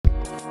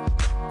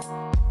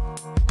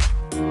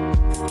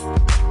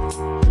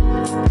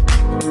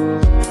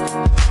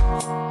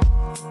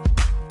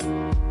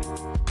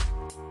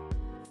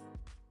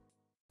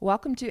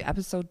welcome to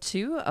episode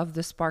 2 of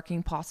the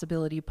Sparking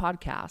Possibility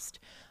podcast.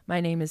 My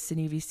name is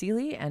Sinevi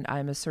Seeley, and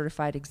I'm a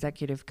certified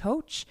executive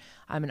coach.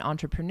 I'm an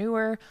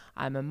entrepreneur,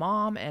 I'm a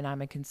mom, and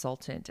I'm a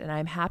consultant. And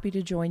I'm happy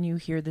to join you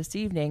here this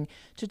evening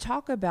to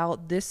talk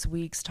about this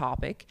week's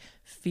topic,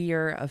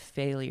 fear of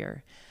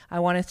failure. I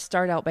want to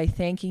start out by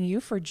thanking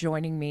you for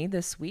joining me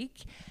this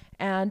week.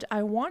 And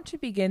I want to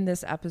begin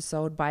this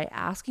episode by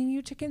asking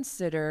you to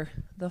consider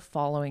the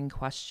following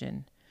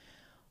question.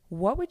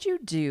 What would you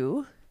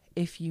do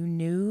if you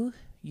knew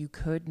you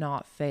could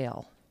not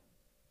fail?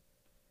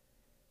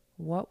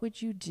 What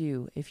would you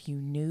do if you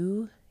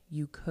knew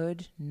you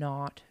could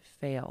not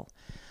fail?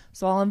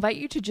 So I'll invite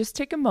you to just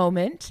take a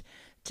moment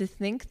to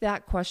think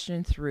that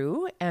question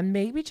through and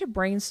maybe to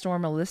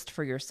brainstorm a list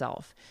for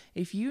yourself.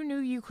 If you knew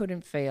you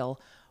couldn't fail,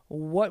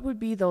 what would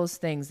be those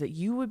things that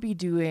you would be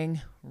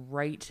doing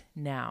right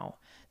now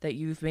that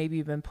you've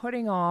maybe been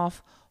putting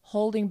off,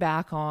 holding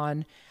back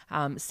on,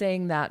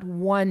 saying that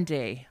one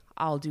day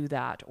I'll do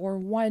that, or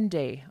one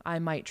day I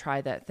might try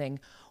that thing,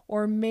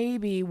 or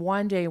maybe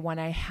one day when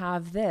I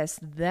have this,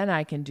 then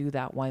I can do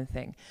that one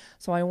thing.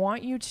 So I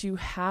want you to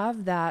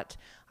have that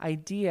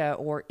idea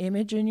or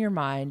image in your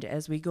mind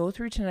as we go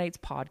through tonight's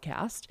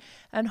podcast.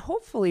 And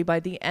hopefully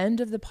by the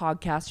end of the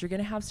podcast, you're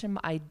going to have some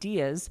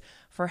ideas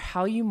for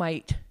how you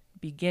might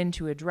begin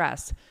to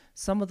address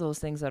some of those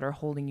things that are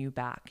holding you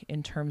back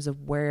in terms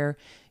of where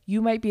you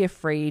might be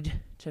afraid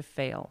to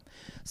fail.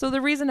 So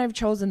the reason I've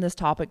chosen this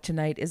topic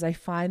tonight is I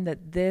find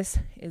that this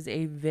is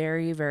a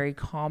very, very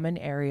common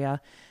area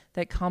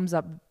that comes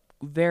up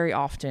very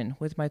often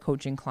with my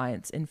coaching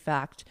clients. In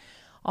fact,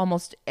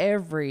 almost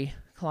every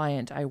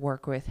client I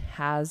work with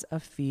has a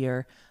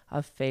fear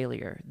of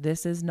failure.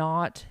 This is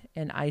not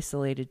an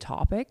isolated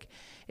topic.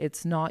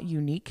 It's not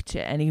unique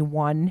to any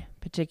one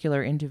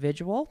particular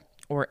individual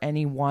or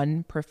any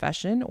one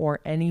profession or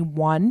any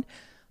one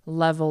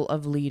level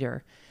of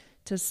leader.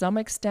 To some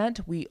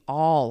extent, we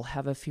all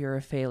have a fear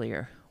of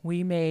failure.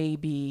 We may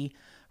be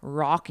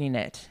rocking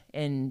it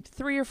in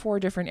 3 or 4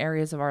 different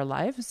areas of our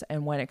lives,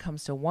 and when it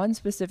comes to one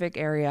specific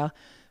area,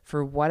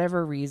 for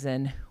whatever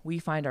reason, we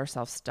find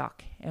ourselves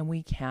stuck and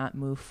we can't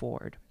move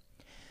forward.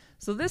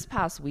 So this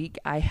past week,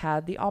 I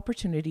had the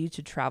opportunity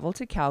to travel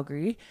to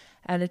Calgary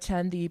and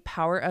attend the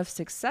Power of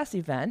Success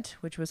event,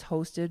 which was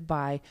hosted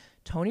by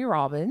Tony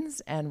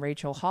Robbins and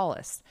Rachel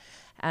Hollis.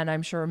 And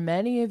I'm sure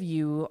many of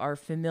you are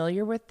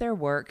familiar with their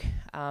work,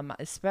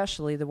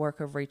 especially the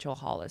work of Rachel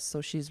Hollis. So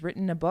she's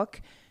written a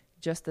book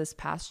just this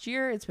past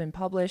year. It's been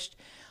published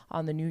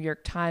on the New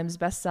York Times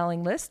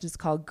bestselling list. It's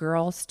called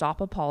Girl,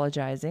 Stop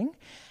Apologizing.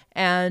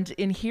 And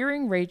in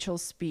hearing Rachel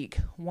speak,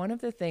 one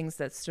of the things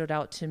that stood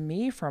out to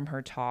me from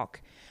her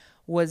talk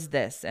was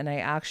this, and I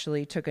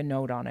actually took a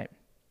note on it.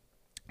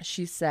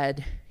 She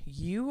said,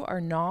 "You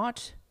are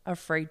not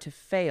afraid to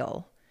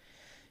fail.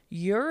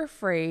 You're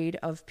afraid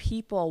of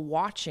people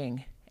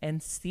watching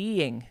and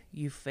seeing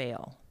you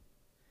fail."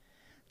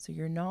 So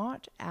you're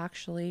not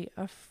actually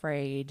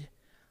afraid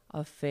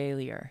of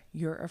failure.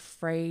 You're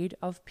afraid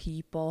of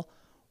people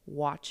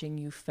watching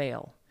you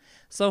fail.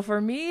 So for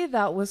me,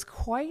 that was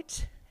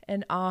quite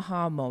an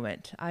aha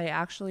moment. I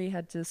actually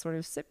had to sort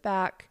of sit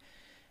back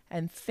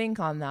and think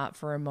on that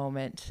for a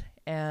moment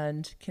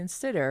and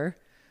consider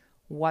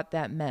what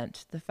that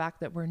meant. The fact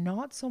that we're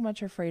not so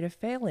much afraid of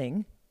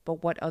failing,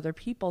 but what other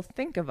people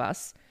think of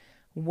us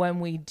when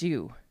we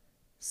do.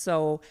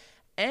 So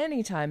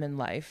anytime in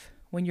life,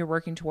 when you're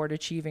working toward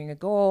achieving a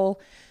goal,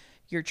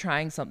 you're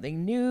trying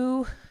something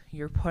new,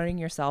 you're putting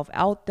yourself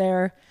out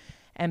there,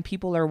 and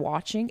people are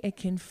watching, it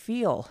can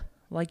feel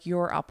like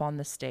you're up on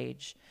the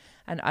stage.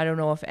 And I don't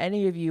know if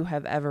any of you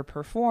have ever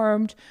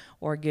performed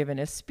or given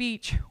a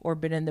speech or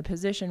been in the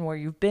position where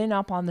you've been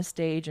up on the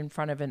stage in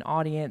front of an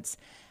audience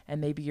and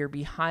maybe you're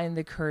behind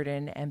the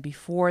curtain, and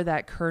before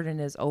that curtain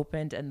is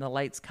opened and the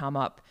lights come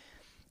up,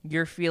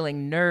 you're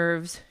feeling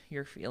nerves,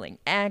 you're feeling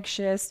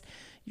anxious,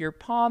 your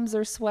palms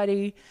are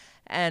sweaty,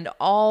 and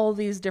all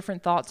these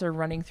different thoughts are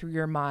running through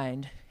your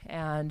mind.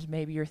 And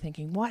maybe you're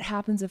thinking, what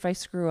happens if I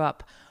screw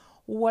up?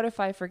 What if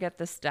I forget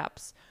the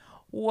steps?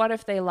 What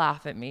if they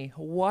laugh at me?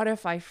 What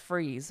if I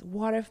freeze?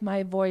 What if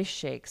my voice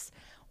shakes?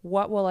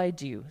 What will I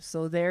do?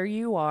 So there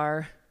you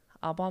are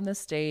up on the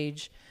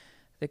stage,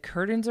 the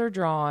curtains are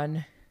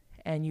drawn,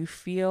 and you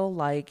feel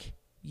like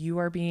you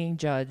are being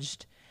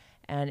judged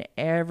and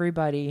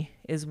everybody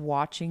is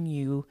watching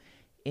you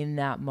in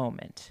that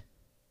moment.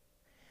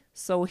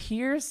 So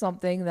here's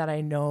something that I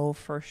know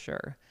for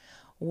sure.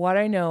 What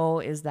I know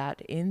is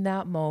that in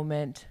that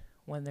moment,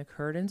 when the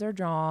curtains are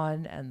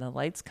drawn and the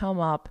lights come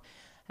up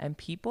and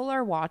people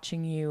are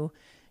watching you,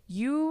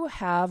 you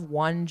have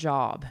one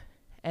job,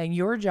 and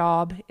your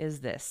job is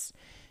this.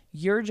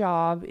 Your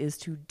job is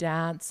to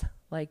dance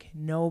like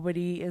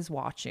nobody is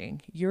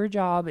watching. Your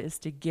job is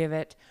to give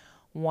it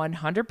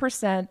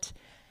 100%,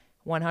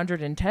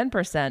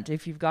 110%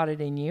 if you've got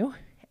it in you,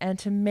 and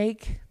to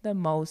make the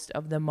most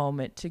of the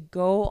moment, to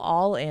go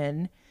all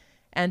in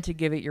and to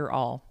give it your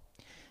all.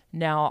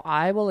 Now,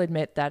 I will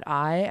admit that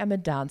I am a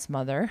dance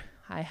mother.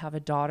 I have a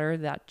daughter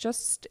that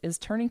just is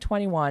turning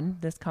 21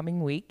 this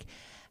coming week,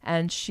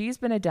 And she's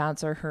been a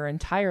dancer her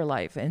entire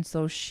life. And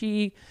so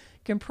she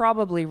can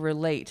probably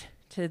relate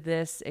to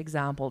this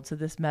example, to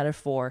this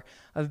metaphor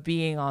of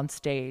being on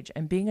stage.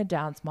 And being a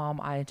dance mom,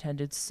 I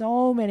attended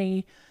so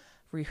many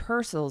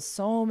rehearsals,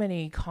 so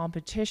many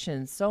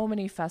competitions, so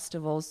many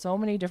festivals, so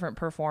many different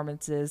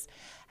performances.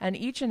 And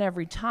each and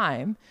every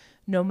time,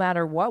 no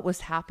matter what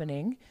was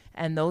happening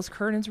and those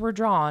curtains were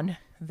drawn,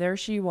 there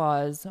she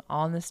was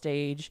on the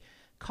stage,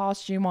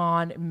 costume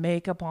on,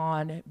 makeup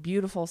on,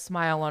 beautiful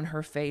smile on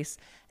her face,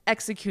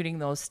 executing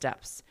those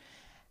steps.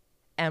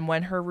 And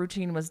when her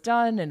routine was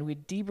done and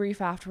we'd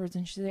debrief afterwards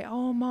and she'd say,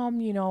 oh,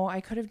 Mom,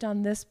 I could have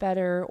done this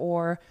better,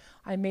 or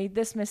I made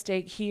this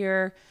mistake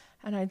here.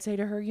 And I'd say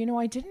to her,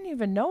 I didn't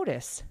even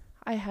notice.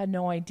 I had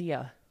no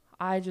idea.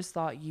 I just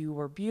thought you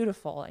were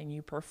beautiful and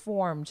you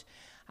performed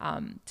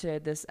to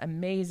this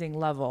amazing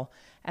level,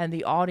 and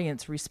the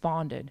audience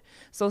responded.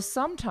 So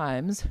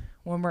sometimes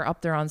when we're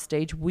up there on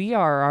stage, we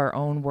are our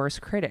own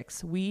worst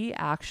critics. We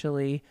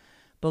actually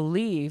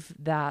believe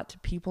that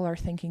people are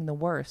thinking the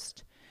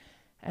worst.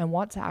 And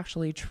what's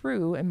actually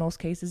true in most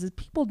cases is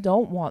people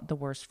don't want the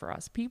worst for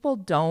us. People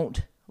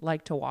don't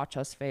like to watch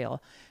us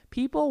fail.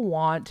 People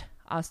want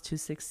us to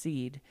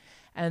succeed.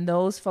 And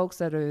those folks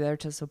that are there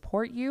to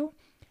support you,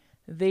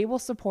 they will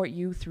support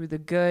you through the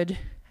good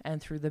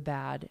and through the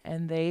bad.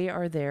 And they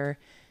are there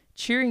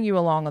cheering you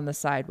along on the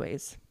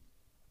sideways.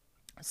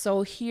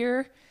 So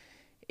here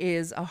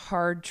is a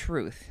hard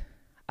truth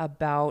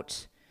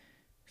about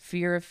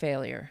fear of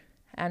failure.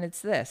 And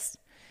it's this.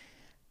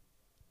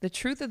 The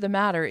truth of the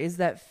matter is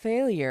that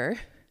failure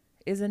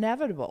is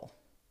inevitable,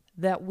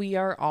 that we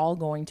are all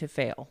going to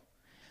fail.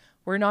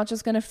 We're not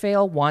just going to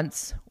fail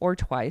once or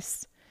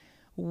twice.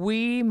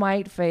 We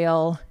might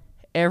fail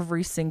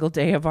every single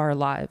day of our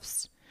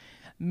lives.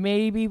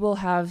 Maybe we'll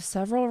have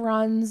several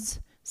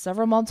runs,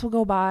 several months will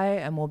go by,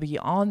 and we'll be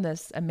on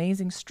this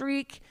amazing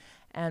streak,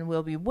 and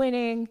we'll be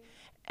winning,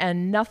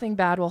 and nothing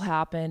bad will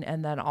happen,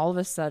 and then all of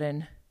a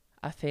sudden,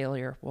 a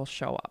failure will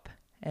show up,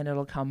 and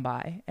it'll come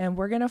by, and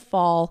we're going to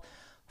fall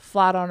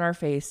flat on our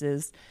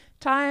faces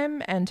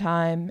time and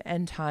time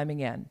and time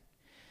again.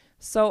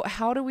 So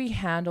how do we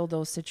handle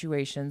those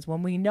situations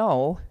when we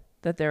know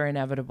that they're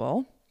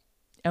inevitable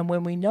and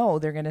when we know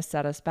they're going to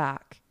set us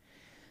back?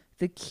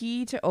 The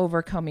key to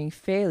overcoming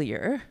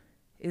failure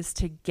is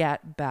to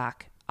get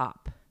back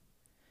up.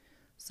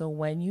 So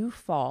when you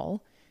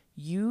fall,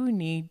 you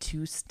need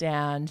to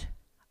stand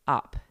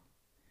up.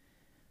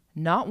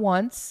 Not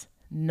once,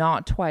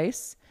 not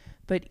twice,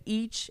 but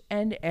each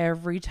and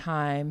every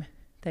time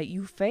that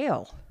you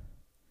fail.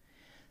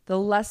 The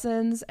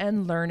lessons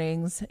and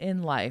learnings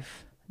in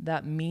life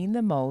that mean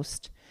the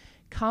most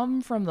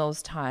come from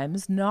those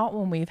times, not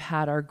when we've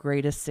had our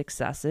greatest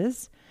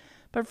successes,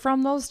 but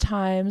from those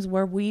times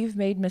where we've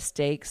made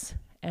mistakes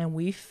and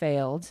we've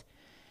failed,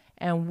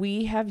 and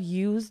we have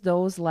used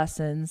those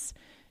lessons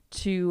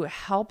to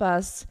help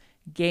us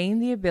gain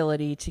the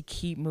ability to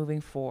keep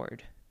moving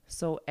forward.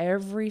 So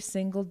every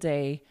single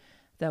day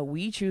that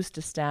we choose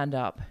to stand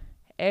up,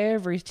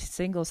 every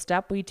single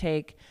step we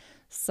take,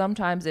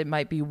 sometimes it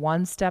might be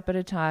one step at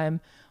a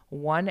time,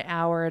 1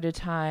 hour at a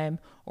time,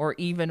 or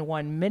even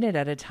 1 minute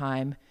at a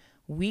time,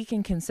 we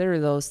can consider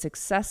those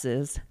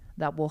successes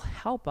that will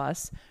help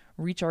us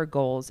reach our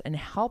goals and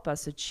help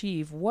us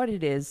achieve what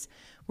it is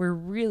we're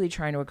really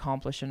trying to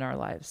accomplish in our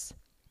lives.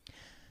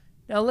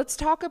 Now let's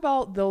talk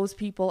about those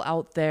people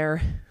out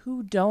there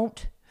who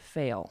don't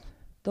fail.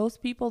 Those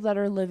people that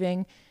are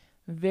living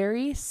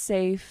very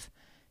safe,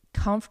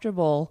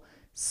 comfortable,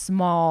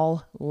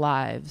 small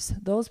lives.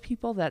 Those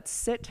people that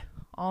sit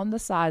on the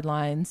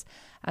sidelines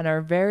and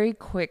are very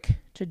quick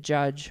to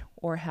judge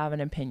or have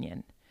an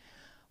opinion.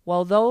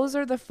 Well, those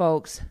are the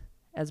folks,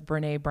 as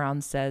Brené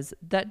Brown says,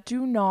 that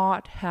do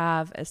not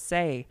have a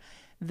say.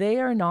 They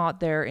are not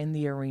there in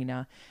the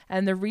arena.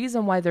 And the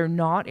reason why they're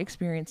not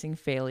experiencing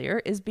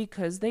failure is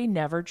because they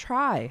never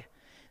try.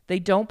 They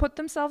don't put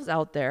themselves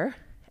out there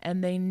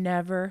and they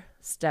never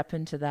step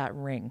into that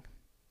ring.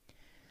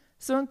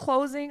 So in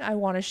closing, I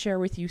want to share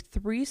with you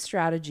 3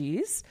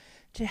 strategies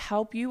to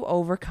help you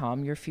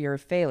overcome your fear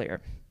of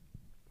failure.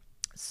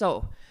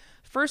 So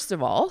first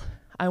of all,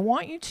 I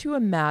want you to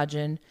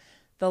imagine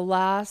the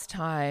last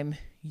time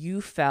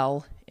you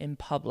fell in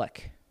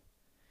public.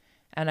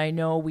 And I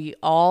know we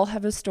all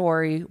have a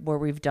story where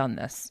we've done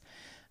this.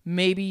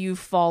 Maybe you've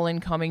fallen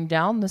coming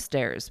down the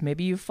stairs.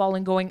 Maybe you've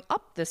fallen going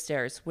up the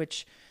stairs,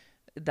 which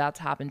that's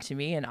happened to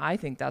me, and I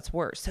think that's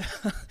worse.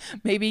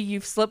 Maybe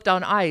you've slipped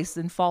on ice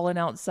and fallen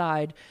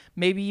outside.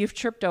 Maybe you've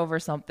tripped over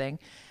something.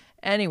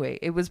 Anyway,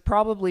 it was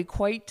probably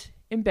quite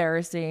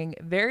embarrassing,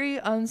 very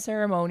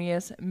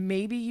unceremonious.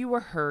 Maybe you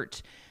were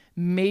hurt.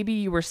 Maybe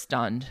you were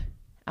stunned.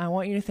 I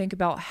want you to think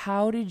about,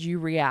 how did you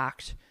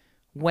react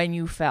when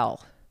you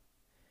fell?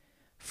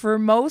 For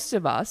most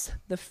of us,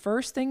 the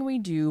first thing we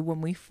do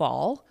when we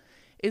fall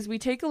is we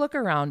take a look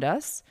around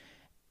us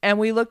and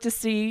we look to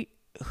see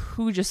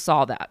who just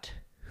saw that.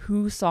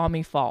 Who saw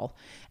me fall?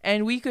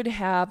 And we could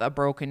have a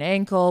broken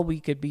ankle, we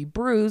could be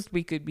bruised,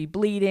 we could be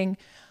bleeding,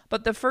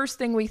 but the first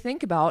thing we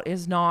think about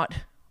is not,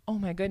 oh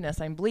my goodness,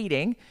 I'm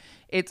bleeding.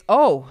 It's,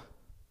 oh,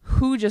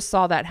 who just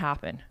saw that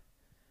happen?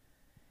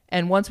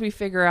 And once we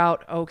figure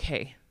out,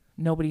 okay,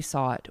 nobody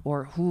saw it,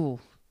 or who,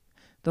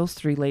 those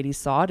 3 ladies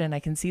saw it and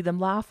I can see them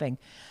laughing.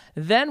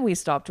 Then we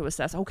stop to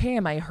assess, okay,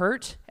 am I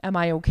hurt? Am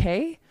I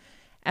okay?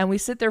 And we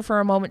sit there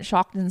for a moment,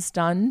 shocked and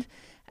stunned,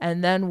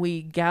 and then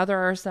we gather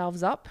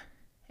ourselves up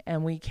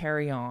and we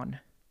carry on.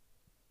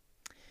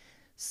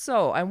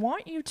 So I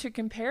want you to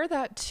compare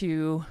that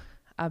to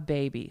a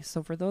baby.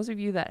 So for those of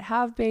you that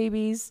have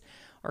babies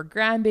or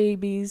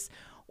grandbabies,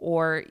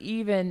 or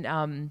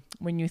even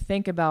when you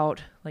think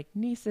about like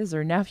nieces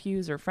or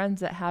nephews or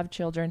friends that have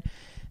children,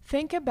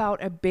 think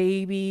about a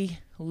baby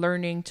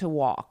learning to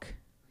walk.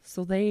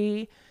 So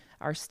they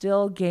are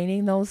still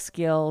gaining those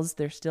skills.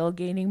 They're still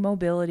gaining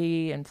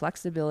mobility and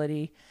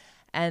flexibility,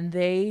 and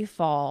they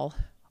fall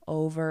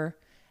over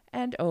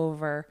and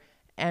over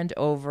and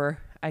over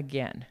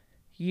again.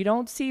 You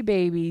don't see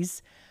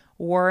babies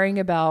worrying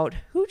about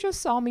who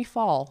just saw me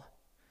fall.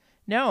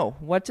 No,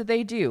 what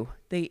do?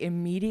 They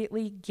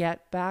immediately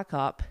get back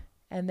up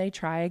and they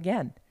try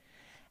again.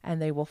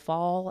 And they will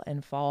fall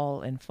and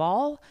fall and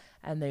fall,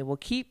 and they will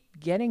keep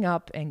getting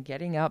up and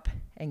getting up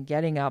and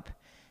getting up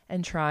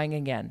and trying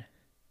again.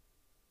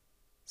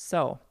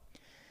 So,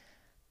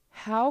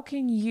 how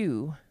can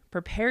you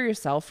prepare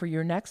yourself for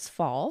your next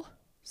fall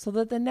so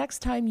that the next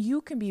time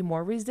you can be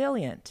more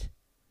resilient?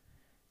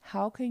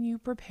 How can you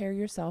prepare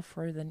yourself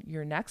for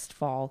your next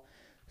fall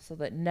so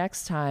that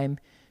next time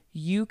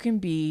you can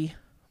be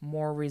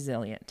more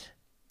resilient?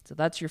 So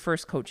that's your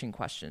first coaching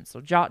question. So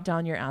jot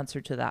down your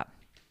answer to that.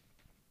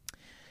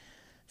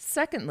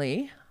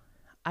 Secondly,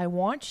 I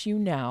want you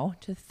now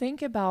to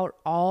think about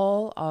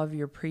all of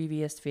your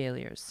previous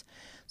failures.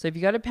 So if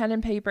you got a pen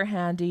and paper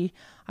handy,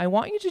 I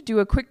want you to do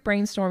a quick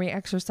brainstorming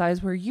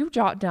exercise where you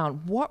jot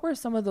down what were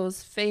some of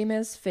those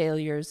famous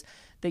failures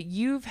that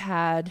you've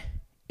had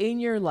in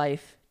your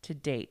life to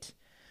date.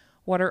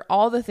 What are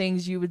all the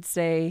things you would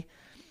say,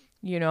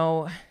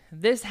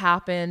 this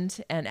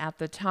happened, and at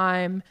the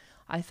time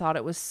I thought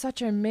it was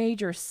such a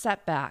major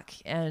setback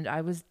and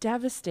I was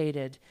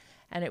devastated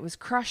and it was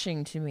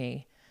crushing to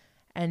me.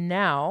 And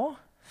now,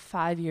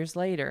 5 years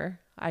later,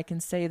 I can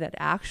say that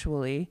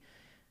actually,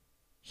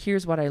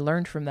 here's what I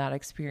learned from that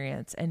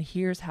experience, and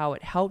here's how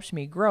it helped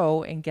me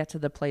grow and get to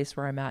the place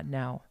where I'm at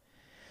now.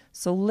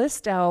 So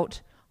list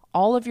out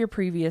all of your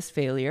previous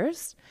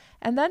failures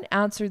and then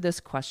answer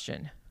this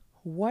question.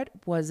 What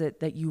was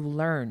it that you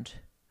learned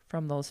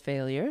from those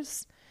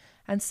failures?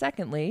 And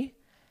secondly,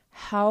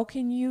 how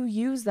can you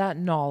use that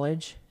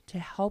knowledge to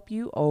help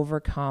you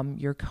overcome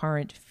your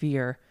current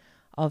fear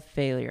of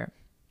failure?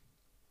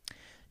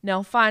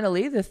 Now,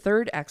 finally, the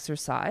third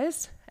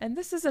exercise, and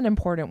this is an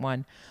important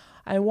one.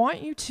 I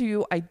want you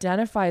to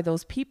identify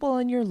those people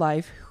in your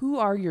life who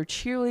are your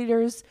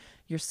cheerleaders,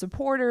 your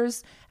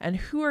supporters, and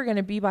who are going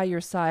to be by your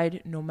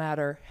side no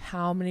matter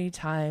how many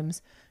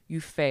times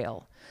you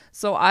fail.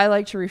 So I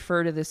like to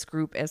refer to this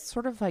group as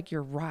sort of like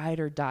your ride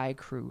or die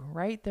crew,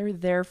 right? They're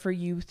there for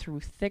you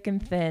through thick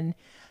and thin.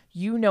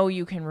 You know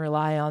you can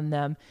rely on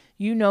them.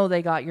 You know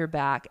they got your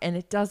back, and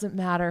it doesn't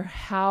matter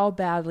how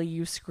badly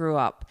you screw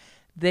up.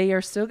 They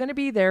are still going to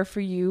be there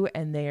for you,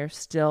 and they are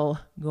still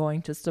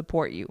going to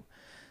support you.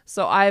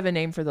 So I have a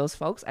name for those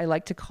folks. I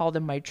like to call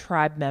them my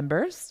tribe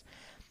members.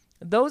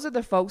 Those are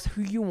the folks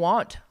who you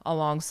want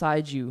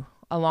alongside you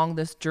along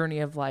this journey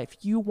of life.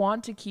 You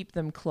want to keep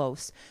them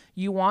close.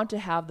 You want to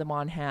have them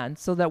on hand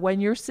so that when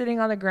you're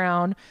sitting on the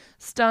ground,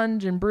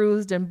 stunned and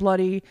bruised and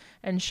bloody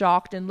and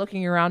shocked and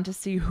looking around to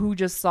see who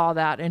just saw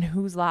that and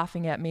who's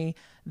laughing at me,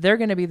 they're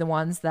going to be the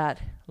ones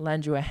that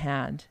lend you a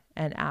hand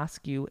and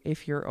ask you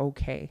if you're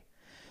okay.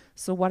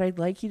 So what I'd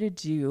like you to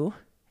do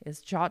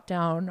is jot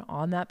down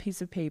on that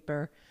piece of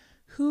paper,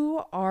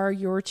 who are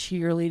your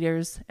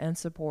cheerleaders and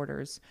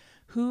supporters?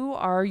 Who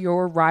are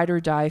your ride or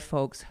die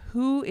folks?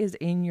 Who is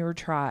in your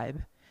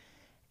tribe?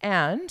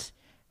 And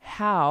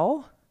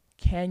how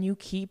can you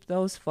keep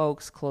those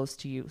folks close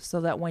to you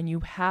so that when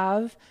you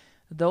have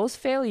those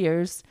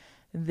failures,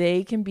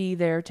 they can be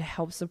there to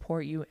help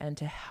support you and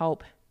to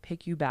help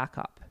pick you back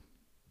up?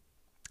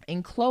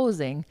 In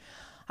closing,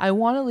 I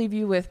want to leave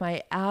you with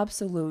my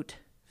absolute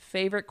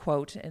favorite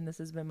quote, and this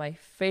has been my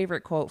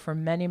favorite quote for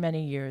many,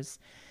 many years.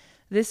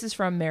 This is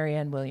from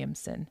Marianne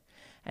Williamson,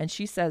 and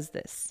she says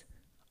this: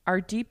 "Our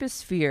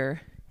deepest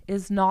fear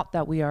is not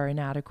that we are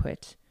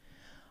inadequate.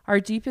 Our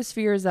deepest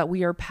fear is that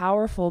we are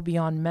powerful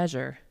beyond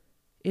measure.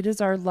 It is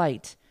our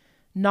light,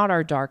 not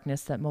our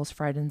darkness, that most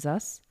frightens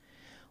us.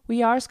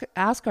 We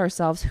ask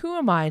ourselves, who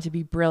am I to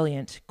be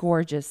brilliant,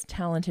 gorgeous,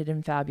 talented,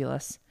 and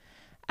fabulous?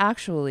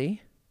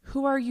 Actually,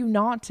 who are you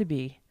not to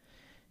be?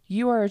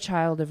 You are a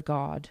child of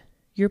God.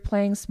 Your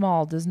playing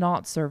small does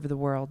not serve the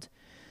world.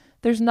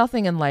 There's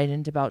nothing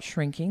enlightened about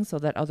shrinking so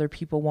that other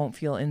people won't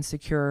feel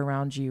insecure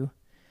around you.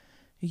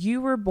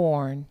 You were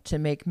born to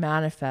make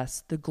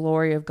manifest the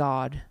glory of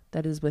God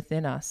that is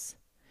within us.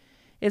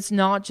 It's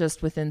not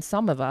just within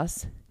some of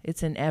us,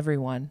 it's in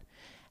everyone.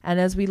 And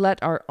as we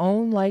let our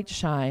own light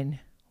shine,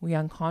 we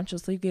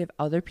unconsciously give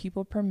other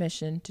people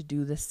permission to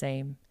do the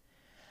same.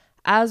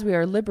 As we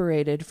are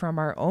liberated from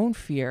our own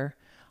fear,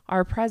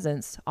 our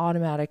presence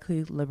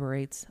automatically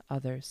liberates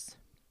others.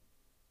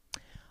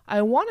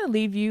 I want to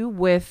leave you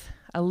with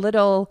a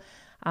little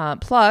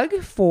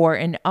plug for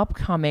an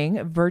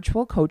upcoming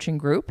virtual coaching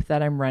group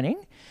that I'm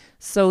running.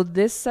 So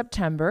this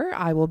September,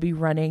 I will be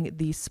running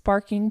the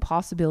Sparking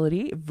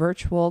Possibility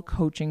virtual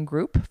coaching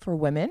group for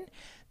women.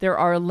 There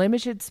are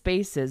limited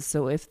spaces,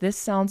 so if this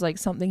sounds like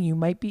something you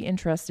might be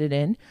interested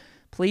in,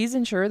 please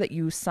ensure that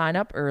you sign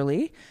up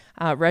early.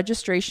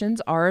 Registrations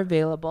are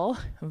available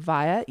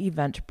via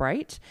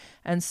Eventbrite.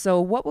 And so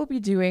what we'll be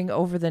doing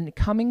over the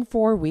coming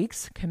 4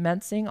 weeks,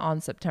 commencing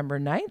on September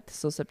 9th,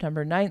 so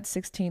September 9th,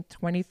 16th,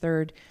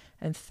 23rd,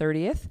 and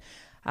 30th,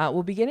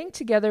 we'll be getting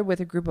together with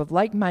a group of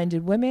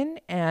like-minded women,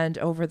 and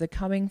over the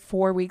coming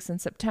 4 weeks in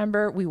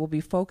September, we will be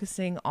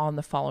focusing on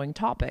the following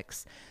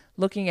topics: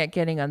 looking at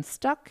getting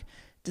unstuck,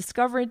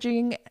 discover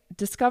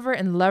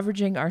and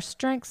leveraging our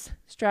strengths,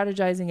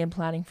 strategizing and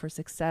planning for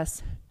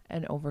success,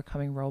 and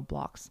overcoming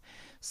roadblocks.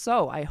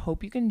 So I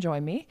hope you can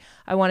join me.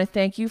 I want to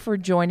thank you for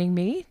joining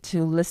me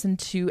to listen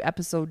to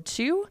episode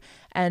 2.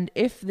 And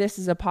if this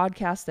is a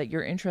podcast that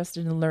you're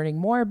interested in learning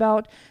more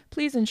about,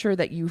 please ensure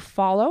that you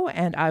follow.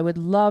 And I would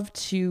love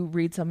to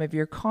read some of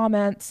your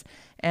comments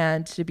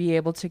and to be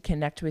able to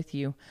connect with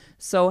you.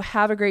 So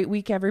have a great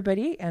week,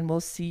 everybody, and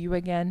we'll see you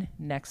again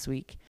next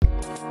week.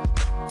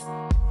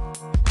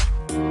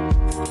 Thank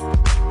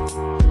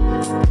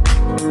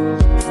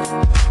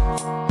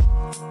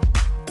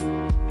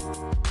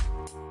you.